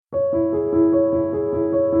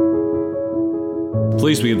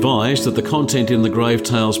Please be advised that the content in the Grave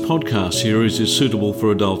Tales podcast series is suitable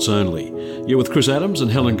for adults only. You're with Chris Adams and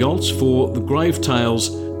Helen Goltz for the Grave Tales,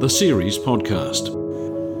 the series podcast.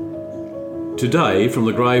 Today, from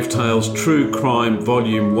the Grave Tales True Crime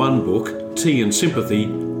Volume 1 book, Tea and Sympathy,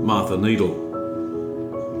 Martha Needle.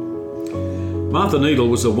 Martha Needle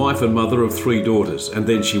was the wife and mother of 3 daughters, and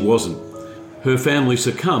then she wasn't. Her family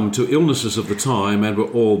succumbed to illnesses of the time and were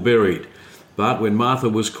all buried. But when Martha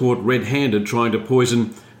was caught red-handed trying to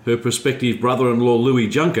poison her prospective brother-in-law Louis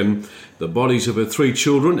Junkin, the bodies of her 3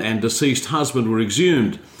 children and deceased husband were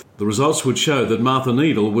exhumed. The results would show that Martha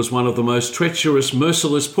Needle was one of the most treacherous,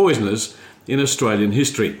 merciless poisoners in Australian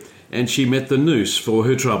history, and she met the noose for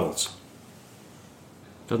her troubles.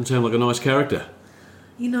 Doesn't sound like a nice character.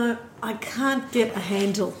 You know, I can't get a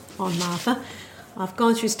handle on Martha. I've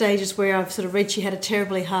gone through stages where I've sort of read she had a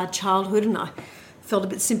terribly hard childhood and I felt a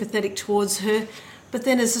bit sympathetic towards her. But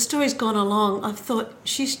then as the story's gone along, I've thought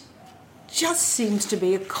she just seems to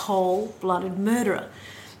be a cold-blooded murderer.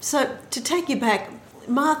 So to take you back,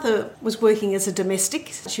 Martha was working as a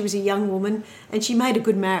domestic. She was a young woman and she made a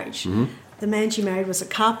good marriage. Mm-hmm. The man she married was a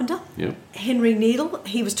carpenter. Yep. Henry Needle,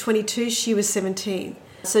 he was 22, she was 17.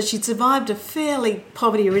 So she'd survived a fairly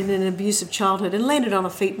poverty-ridden and abusive childhood and landed on her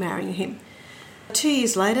feet marrying him. 2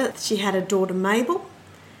 years later, she had a daughter, Mabel,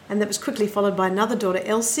 and that was quickly followed by another daughter,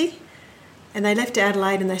 Elsie, and they left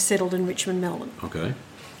Adelaide and they settled in Richmond, Melbourne. Okay.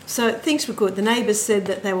 So things were good. The neighbours said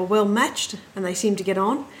that they were well matched and they seemed to get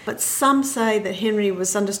on, but some say that Henry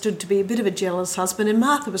was understood to be a bit of a jealous husband and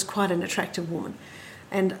Martha was quite an attractive woman,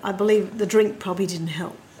 and I believe the drink probably didn't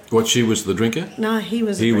help. What, she was the drinker? No, he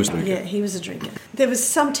was a drinker. Yeah, he was a drinker. There was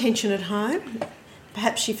some tension at home.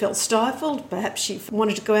 Perhaps she felt stifled, perhaps she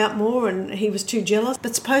wanted to go out more and he was too jealous,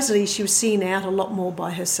 but supposedly she was seen out a lot more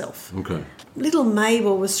by herself. Okay. Little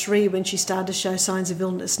Mabel was 3 when she started to show signs of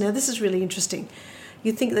illness. Now, this is really interesting.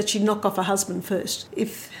 You'd think that she'd knock off her husband first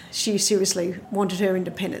if she seriously wanted her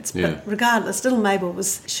independence. Yeah. But regardless, little Mabel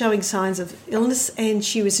was showing signs of illness and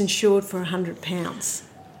she was insured for £100.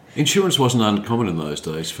 Insurance wasn't uncommon in those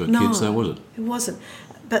days for kids, though, was it? It wasn't.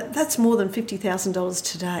 But that's more than $50,000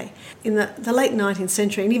 today. In the late 19th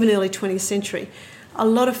century and even early 20th century, a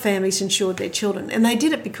lot of families insured their children, and they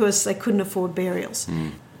did it because they couldn't afford burials.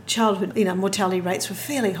 Childhood, mortality rates were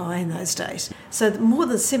fairly high in those days. So more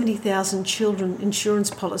than 70,000 children insurance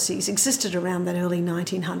policies existed around that early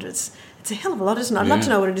 1900s. It's a hell of a lot, isn't it? I'd love to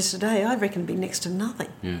know what it is today. I reckon it'd be next to nothing.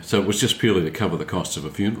 Yeah, so it was just purely to cover the costs of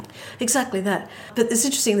a funeral. Exactly that. But it's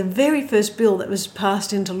interesting, the very first bill that was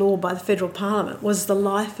passed into law by the Federal Parliament was the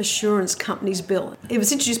Life Assurance Companies Bill. It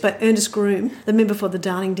was introduced by Ernest Groome, the member for the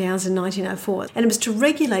Darling Downs, in 1904, and it was to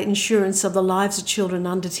regulate insurance of the lives of children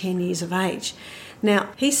under 10 years of age. Now,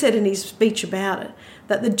 he said in his speech about it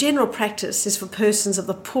that the general practice is for persons of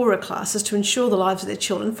the poorer classes to insure the lives of their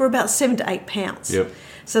children for about £7 to £8. Yep.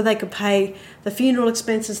 So they could pay the funeral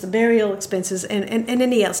expenses, the burial expenses, and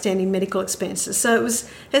any outstanding medical expenses. So it was,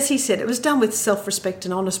 as he said, it was done with self-respect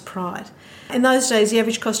and honest pride. In those days, the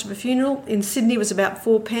average cost of a funeral in Sydney was about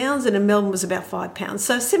 £4 and in Melbourne was about £5.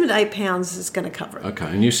 So £7 to £8 is going to cover it. Okay,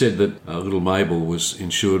 and you said that little Mabel was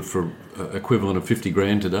insured for equivalent of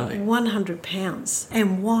 $50,000 today. £100.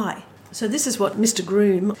 And why? So this is what Mr.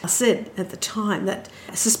 Groome said at the time, that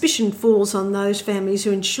suspicion falls on those families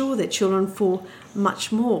who insure their children for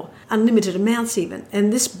much more, unlimited amounts even.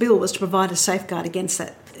 And this bill was to provide a safeguard against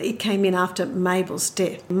that. It came in after Mabel's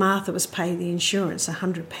death. Martha was paid the insurance,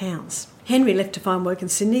 £100. Henry left to find work in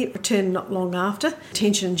Sydney, returned not long after.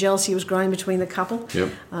 Tension and jealousy was growing between the couple.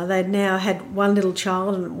 Yep. They'd now had 1 little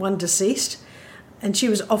child and 1 deceased, and she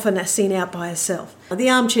was often seen out by herself. The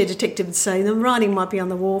armchair detective would say the writing might be on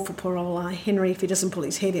the wall for poor old Henry if he doesn't pull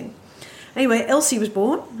his head in. Anyway, Elsie was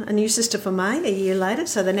born, a new sister for May, a year later,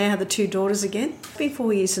 so they now have the 2 daughters again. It's been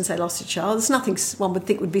 4 years since they lost a child. There's nothing one would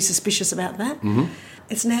think would be suspicious about that. Mm-hmm.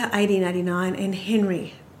 It's now 1889 and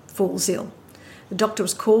Henry falls ill. The doctor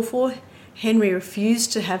was called for. Henry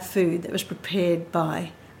refused to have food that was prepared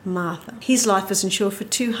by Martha. His life was insured for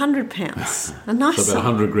 £200. A nice So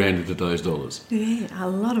about $100,000 in today's dollars. Yeah, a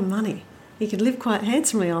lot of money. He could live quite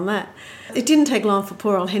handsomely on that. It didn't take long for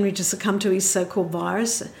poor old Henry to succumb to his so-called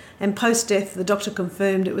virus, and post-death the doctor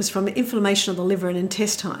confirmed it was from inflammation of the liver and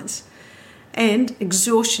intestines and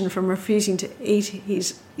exhaustion from refusing to eat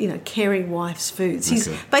his, caring wife's foods.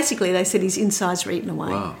 Okay. Basically, they said his insides were eaten away.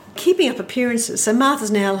 Wow. Keeping up appearances. So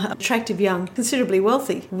Martha's now an attractive, young, considerably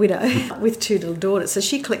wealthy widow with 2 little daughters. So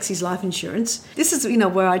she collects his life insurance. This is,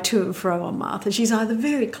 where I to and fro on Martha. She's either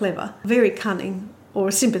very clever, very cunning, or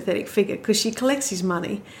a sympathetic figure because she collects his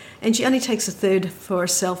money and she only takes a third for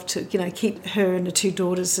herself to, keep her and the two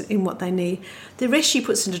daughters in what they need. The rest she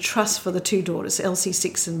puts into trust for the two daughters, Elsie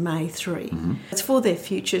 6 and May 3. Mm-hmm. It's for their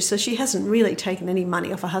future, so she hasn't really taken any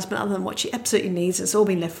money off her husband other than what she absolutely needs. It's all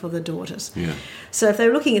been left for the daughters. Yeah. So if they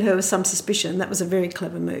were looking at her with some suspicion, that was a very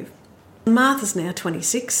clever move. Martha's now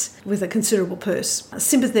 26 with a considerable purse. A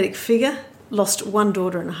sympathetic figure, lost one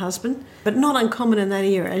daughter and a husband, but not uncommon in that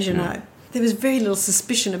era, as you know. There was very little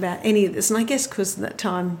suspicion about any of this, and I guess because at that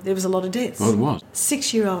time there was a lot of deaths. Oh, it was.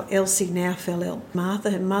 6-year-old Elsie now fell ill.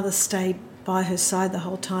 Martha, her mother, stayed by her side the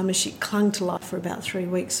whole time as she clung to life for about 3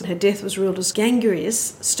 weeks. Her death was ruled as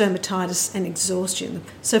gangrenous, stomatitis and exhaustion.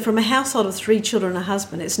 So from a household of 3 children and a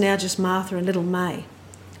husband, it's now just Martha and little May.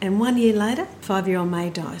 And 1 year later, 5-year-old May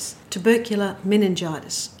dies. Tubercular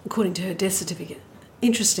meningitis, according to her death certificate.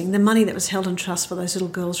 Interesting, the money that was held in trust for those little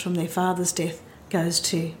girls from their father's death goes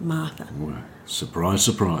to Martha. Well, surprise,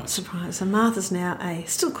 surprise. Surprise. So Martha's now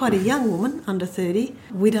still quite a young woman, under 30,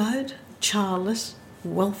 widowed, childless,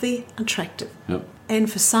 wealthy, attractive. Yep.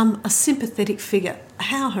 And for some, a sympathetic figure.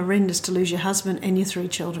 How horrendous to lose your husband and your 3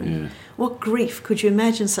 children. Yeah. What grief. Could you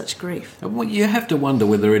imagine such grief? Well, you have to wonder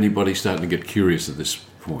whether anybody's starting to get curious at this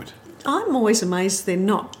point. I'm always amazed they're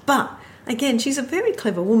not. But, again, she's a very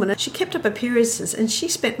clever woman. She kept up appearances and she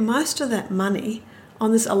spent most of that money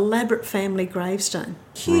on this elaborate family gravestone.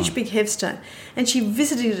 Huge, big headstone. And she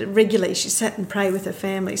visited it regularly. She sat and prayed with her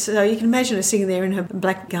family. So you can imagine her sitting there in her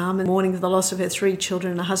black garment, mourning the loss of her 3 children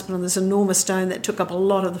and a husband on this enormous stone that took up a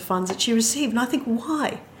lot of the funds that she received. And I think,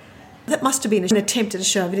 why? That must have been an attempt at a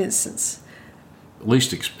show of innocence.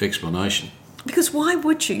 Least explanation. Because why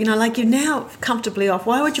would you? You're now comfortably off.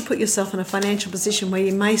 Why would you put yourself in a financial position where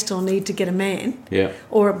you may still need to get a man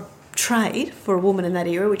or a trade for a woman in that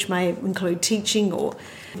era, which may include teaching or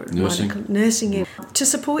nursing to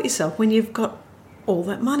support yourself when you've got all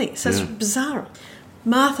that money? So it's bizarre.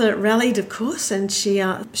 Martha rallied, of course, and she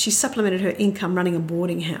supplemented her income running a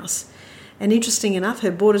boarding house. And interesting enough,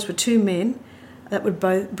 her boarders were 2 men that would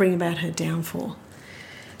both bring about her downfall.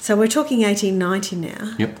 So we're talking 1890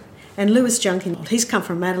 now. Yep. And Lewis Junkin, he's come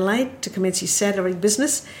from Adelaide to commence his saddlery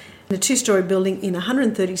business in a 2-storey building in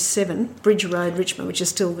 137 Bridge Road, Richmond, which is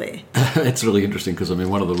still there. It's really interesting because,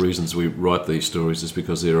 one of the reasons we write these stories is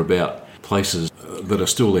because they're about places that are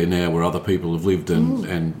still there now where other people have lived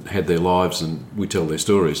and had their lives, and we tell their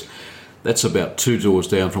stories. That's about 2 doors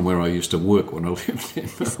down from where I used to work when I lived in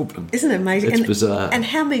Melbourne. Isn't it amazing? It's bizarre. And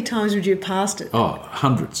how many times would you have passed it? Oh,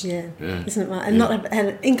 hundreds. Yeah. Isn't it? And not have had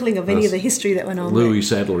an inkling of any of the history that went on Louis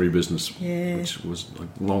saddlery business, Yeah. which was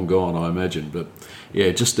long gone, I imagine. But,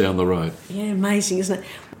 just down the road. Yeah, amazing, isn't it?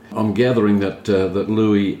 I'm gathering that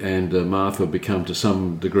Louis and Martha become to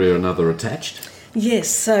some degree or another attached. Yes,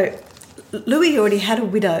 so Louis already had a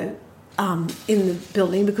widow in the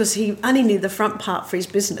building because he only needed the front part for his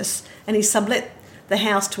business, and he sublet the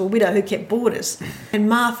house to a widow who kept boarders. And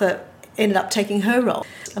Martha ended up taking her role.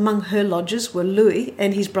 Among her lodgers were Louis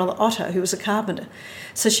and his brother Otto, who was a carpenter.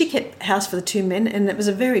 So she kept house for the 2 men, and it was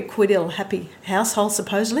a very quiddill, happy household,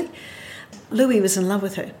 supposedly. Louis was in love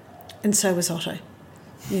with her, and so was Otto.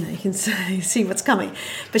 You can see what's coming.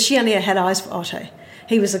 But she only had eyes for Otto.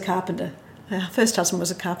 He was a carpenter. Her first husband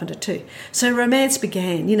was a carpenter too. So romance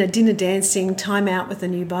began, dinner dancing, time out with a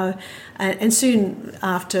new beau, and soon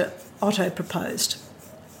after Otto proposed.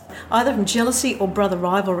 Either from jealousy or brother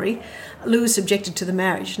rivalry, Louis objected to the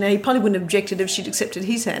marriage. Now, he probably wouldn't have objected if she'd accepted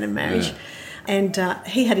his hand in marriage. Yeah. And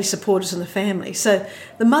he had his supporters in the family. So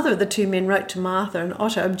the mother of the 2 men wrote to Martha and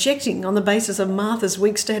Otto objecting on the basis of Martha's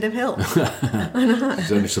weak state of health. I know.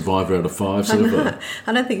 She's only survivor out of 5. So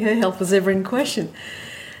I don't think her health was ever in question.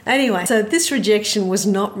 Anyway, so this rejection was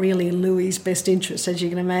not really in Louis's best interest, as you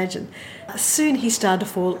can imagine. Soon he started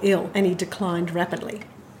to fall ill and he declined rapidly.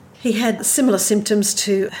 He had similar symptoms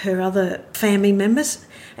to her other family members,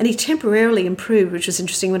 and he temporarily improved, which was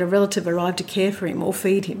interesting, when a relative arrived to care for him or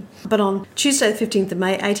feed him. But on Tuesday the 15th of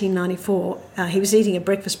May 1894, he was eating a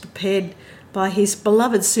breakfast prepared by his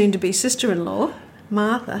beloved soon-to-be sister-in-law,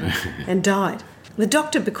 Martha, and died. The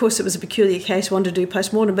doctor, because it was a peculiar case, wanted to do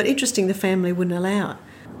post-mortem, but interesting, the family wouldn't allow it.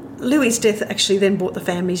 Louis's death actually then brought the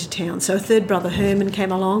family to town. So a 3rd brother, Herman,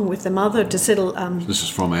 came along with the mother to settle... this is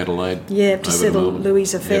from Adelaide? Yeah, to settle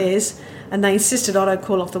Louis's affairs. Yep. And they insisted Otto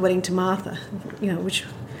call off the wedding to Martha, which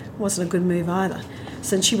wasn't a good move either.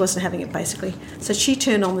 So she wasn't having it, basically. So she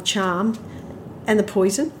turned on the charm and the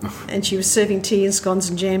poison, and she was serving tea and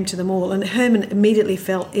scones and jam to them all. And Herman immediately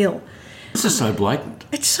fell ill. This is so blatant.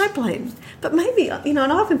 It's so blatant. But maybe, and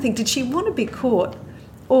I often think, did she want to be caught?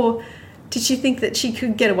 Or... Did she think that she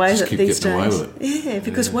could get away with it these days? Away with it. Yeah,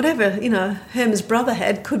 because whatever, Herman's brother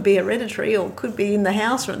had could be hereditary or could be in the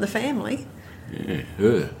house or in the family. Yeah,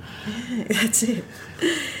 her. Yeah, that's it.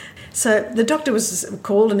 So the doctor was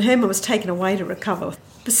called and Herman was taken away to recover.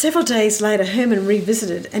 But several days later, Herman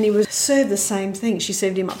revisited and he was served the same thing. She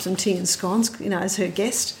served him up some tea and scones, as her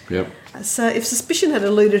guest. Yep. So if suspicion had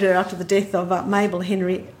eluded her after the death of Mabel,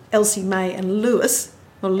 Henry, Elsie May and Louis,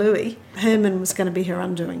 Herman was going to be her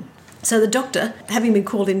undoing. So the doctor, having been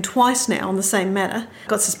called in twice now on the same matter,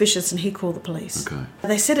 got suspicious and he called the police. Okay.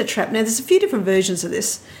 They set a trap. Now, there's a few different versions of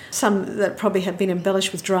this, some that probably have been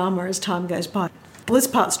embellished with drama as time goes by. Well, this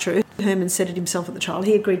part's true. Herman said it himself at the trial.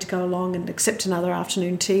 He agreed to go along and accept another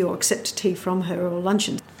afternoon tea or accept tea from her or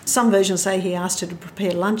luncheon. Some versions say he asked her to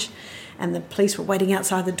prepare lunch and the police were waiting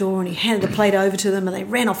outside the door and he handed the plate over to them and they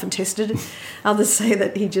ran off and tested it. Others say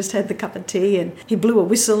that he just had the cup of tea and he blew a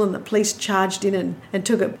whistle and the police charged in and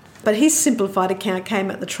took it. But his simplified account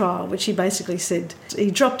came at the trial, which he basically said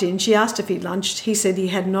he dropped in, she asked if he'd lunched, he said he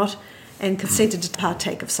had not and consented to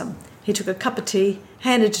partake of some. He took a cup of tea,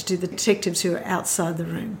 handed it to the detectives who were outside the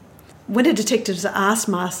room. When the detectives asked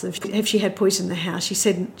Martha if she had poison in the house, she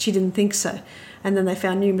said she didn't think so. And then they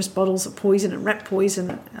found numerous bottles of poison and rat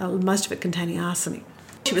poison, most of it containing arsenic.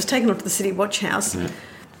 She was taken off to the city watch house,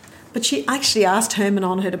 but she actually asked Herman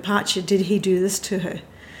on her departure, did he do this to her?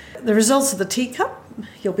 The results of the teacup,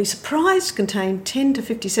 you'll be surprised, contained 10 to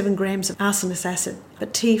 57 grams of arsenic acid,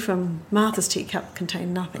 but tea from Martha's teacup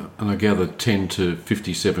contained nothing. And I gather 10 to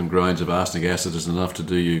 57 grains of arsenic acid is enough to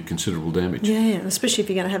do you considerable damage. Yeah, especially if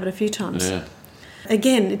you're going to have it a few times. Yeah.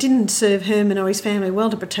 Again, it didn't serve Herman or his family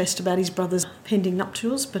well to protest about his brother's pending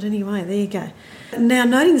nuptials, but anyway, there you go. Now,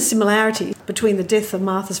 noting the similarity between the death of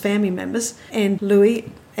Martha's family members and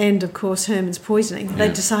Louis and, of course, Herman's poisoning, they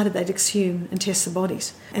decided they'd exhume and test the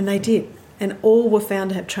bodies. And they did. And all were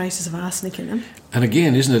found to have traces of arsenic in them. And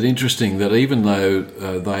again, isn't it interesting that even though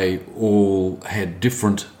they all had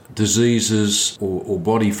different diseases or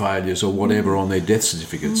body failures or whatever on their death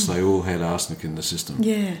certificates, they all had arsenic in the system.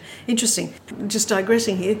 Yeah, interesting. Just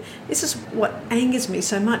digressing here, this is what angers me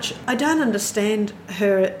so much. I don't understand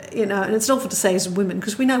her, and it's awful to say as women,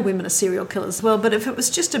 because we know women are serial killers as well, but if it was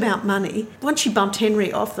just about money, once she bumped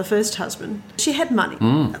Henry off, the first husband, she had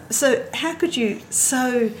money. So how could you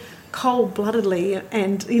so cold-bloodedly,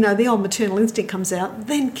 and the old maternal instinct comes out,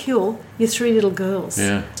 then kill your 3 little girls?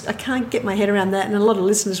 Yeah. I can't get my head around that, and a lot of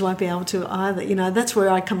listeners won't be able to either. That's where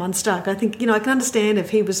I come unstuck. I think, I can understand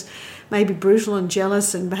if he was maybe brutal and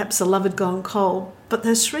jealous and perhaps the love had gone cold, but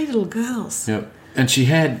those 3 little girls. Yeah. And she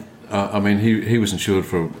had, he was insured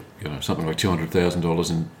for something like $200,000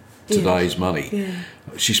 in today's money. Yeah.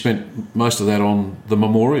 She spent most of that on the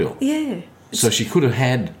memorial. Yeah. So she could have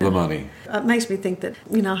had the money. It makes me think that,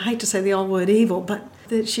 I hate to say the old word evil, but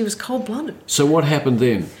that she was cold-blooded. So what happened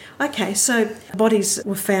then? Okay, so bodies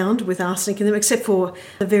were found with arsenic in them, except for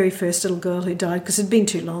the very first little girl who died, because it had been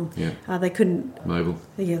too long. Yeah. They couldn't... Mabel.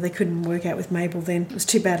 Yeah, they couldn't work out with Mabel then. It was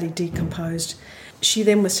too badly decomposed. She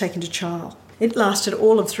then was taken to trial. It lasted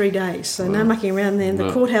all of 3 days, so no mucking around then.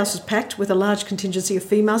 The courthouse was packed with a large contingency of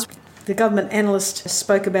females. The government analyst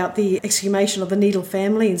spoke about the exhumation of the Needle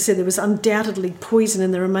family and said there was undoubtedly poison in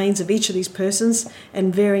the remains of each of these persons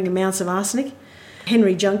and varying amounts of arsenic.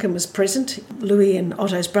 Henry Junkin was present, Louis and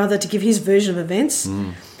Otto's brother, to give his version of events.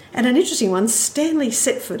 And an interesting one, Stanley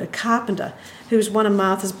Setford, a carpenter who was one of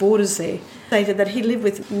Martha's boarders there, stated that he lived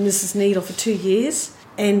with Mrs. Needle for 2 years,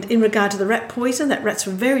 and in regard to the rat poison, that rats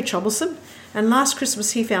were very troublesome. And last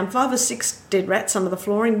Christmas he found 5 or 6 dead rats under the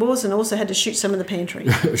flooring boards and also had to shoot some in the pantry.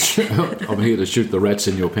 I'm here to shoot the rats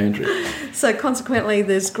in your pantry. So consequently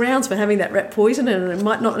there's grounds for having that rat poison and it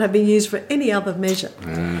might not have been used for any other measure.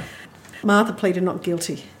 Martha pleaded not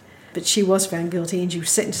guilty, but she was found guilty and she was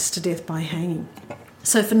sentenced to death by hanging.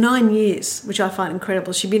 So for 9 years, which I find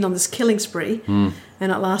incredible, she'd been on this killing spree and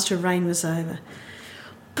at last her reign was over.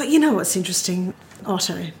 But you know what's interesting?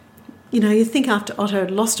 Otto. You think after Otto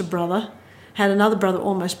had lost a brother, had another brother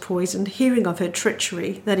almost poisoned, hearing of her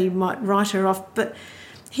treachery, that he might write her off, but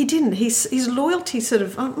he didn't. His loyalty sort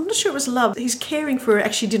of, I'm not sure it was love, his caring for her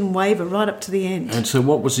actually didn't waver right up to the end. And so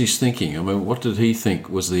what was his thinking? What did he think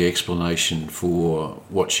was the explanation for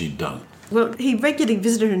what she'd done? Well, he regularly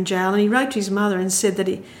visited her in jail and he wrote to his mother and said that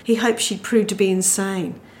he hoped she'd prove to be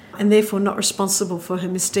insane and therefore not responsible for her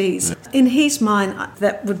misdeeds. Yeah. In his mind,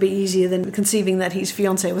 that would be easier than conceiving that his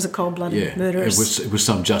fiancée was a cold-blooded murderess. It was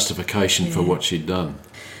some justification for what she'd done.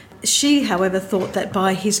 She, however, thought that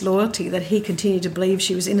by his loyalty that he continued to believe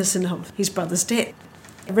she was innocent of his brother's death.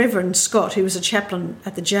 Reverend Scott, who was a chaplain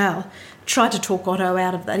at the jail, tried to talk Otto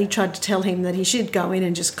out of that. He tried to tell him that he should go in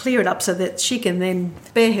and just clear it up so that she can then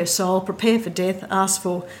bare her soul, prepare for death, ask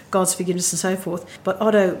for God's forgiveness and so forth. But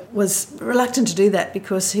Otto was reluctant to do that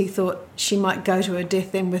because he thought she might go to her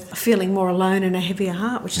death then with feeling more alone and a heavier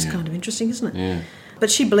heart, which is kind of interesting, isn't it? Yeah.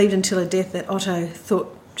 But she believed until her death that Otto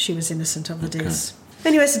thought she was innocent of the deaths.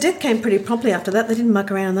 Anyways, the death came pretty promptly after that. They didn't muck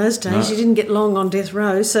around in those days. No. You didn't get long on death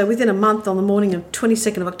row. So within a month, on the morning of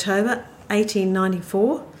 22nd of October,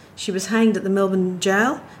 1894, she was hanged at the Melbourne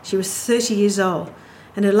jail. She was 30 years old.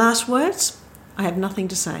 And her last words, "I have nothing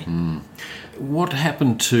to say." What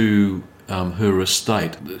happened to her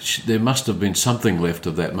estate? There must have been something left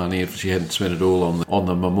of that money if she hadn't spent it all on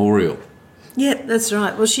the memorial. Yeah, that's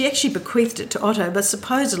right. Well, she actually bequeathed it to Otto, but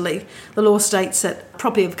supposedly the law states that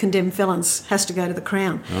property of condemned felons has to go to the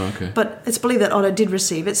Crown. Oh, okay. But it's believed that Otto did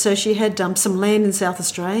receive it. So she had some land in South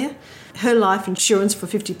Australia, her life insurance for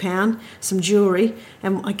 £50, some jewellery,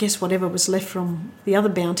 and I guess whatever was left from the other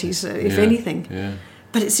bounties, if anything. Yeah.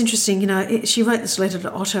 But it's interesting, she wrote this letter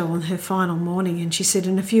to Otto on her final morning, and she said,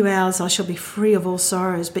 "In a few hours I shall be free of all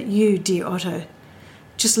sorrows, but you, dear Otto,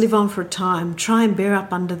 just live on for a time. Try and bear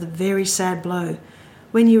up under the very sad blow.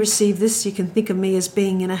 When you receive this, you can think of me as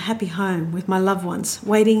being in a happy home with my loved ones,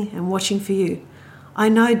 waiting and watching for you. I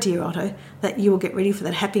know, dear Otto, that you will get ready for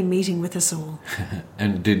that happy meeting with us all."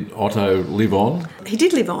 And did Otto live on? He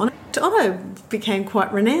did live on. Otto became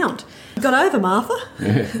quite renowned. He got over Martha.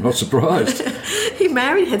 Yeah, not surprised. He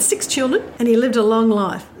married, had 6 children, and he lived a long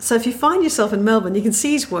life. So if you find yourself in Melbourne, you can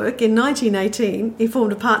see his work. In 1918, he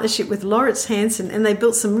formed a partnership with Lawrence Hanson, and they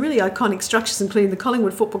built some really iconic structures, including the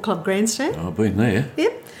Collingwood Football Club grandstand. I've been there.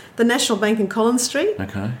 Yep. The National Bank in Collins Street.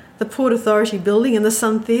 Okay. The Port Authority building and the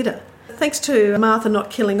Sun Theatre. Thanks to Martha not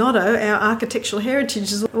killing Otto, our architectural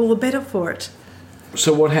heritage is all the better for it.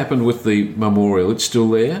 So what happened with the memorial? It's still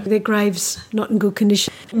there? Their graves not in good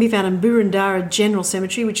condition. It can be found in Burundara General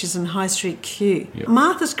Cemetery, which is in High Street, Kew. Yep.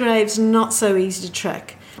 Martha's grave's not so easy to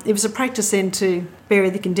track. It was a practice then to bury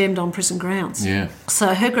the condemned on prison grounds. Yeah.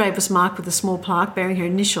 So her grave was marked with a small plaque bearing her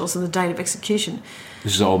initials and the date of execution.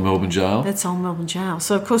 This is Old Melbourne Jail? That's Old Melbourne Jail.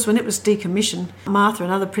 So, of course, when it was decommissioned, Martha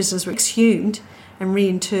and other prisoners were exhumed and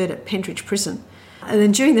reinterred at Pentridge Prison. And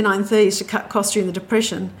then during the 1930s, to cut costs during the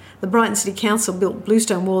Depression, the Brighton City Council built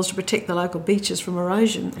bluestone walls to protect the local beaches from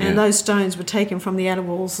erosion, and those stones were taken from the outer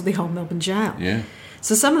walls of the Old Melbourne Jail. Yeah.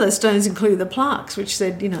 So some of those stones include the plaques, which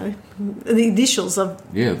said, the initials of...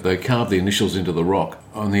 Yeah, they carved the initials into the rock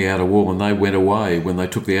on the outer wall, and they went away when they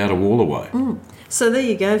took the outer wall away. So there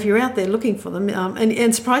you go, if you're out there looking for them.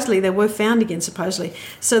 And surprisingly, they were found again, supposedly.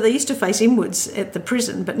 So they used to face inwards at the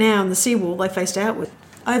prison, but now on the seawall they faced outward.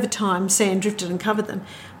 Over time, sand drifted and covered them.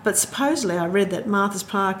 But supposedly I read that Martha's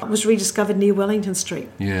plaque was rediscovered near Wellington Street.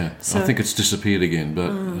 Yeah, So- I think it's disappeared again,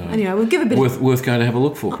 but Anyway, we'll give a bit worth going to have a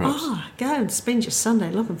look for, perhaps. Go and spend your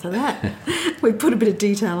Sunday looking for that. We put a bit of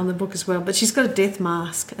detail on the book as well. But she's got a death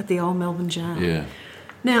mask at the Old Melbourne Jail. Yeah.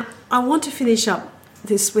 Now, I want to finish up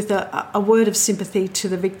this with a word of sympathy to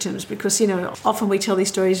the victims because, often we tell these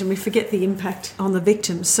stories and we forget the impact on the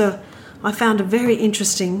victims. So I found a very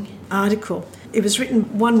interesting article. It was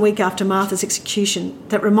written 1 week after Martha's execution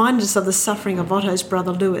that reminded us of the suffering of Otto's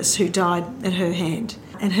brother Lewis, who died at her hand.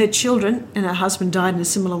 And her children and her husband died in a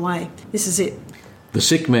similar way. This is it. The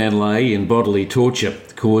sick man lay in bodily torture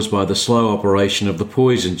caused by the slow operation of the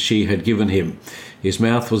poison she had given him. His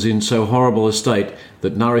mouth was in so horrible a state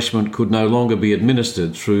that nourishment could no longer be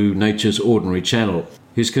administered through nature's ordinary channel.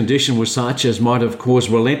 His condition was such as might have caused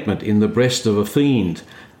relentment in the breast of a fiend,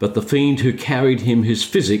 but the fiend who carried him his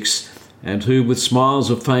physics, and who with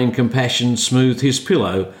smiles of feigned compassion smoothed his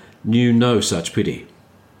pillow, knew no such pity.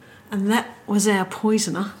 And that was our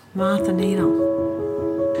poisoner, Martha Needle.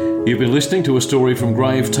 You've been listening to a story from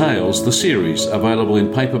Grave Tales, the series, available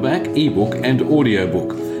in paperback, ebook and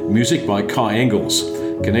audiobook. Music by Kai Engels.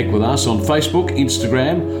 Connect with us on Facebook,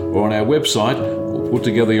 Instagram or on our website, or put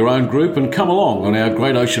together your own group and come along on our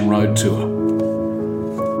Great Ocean Road tour.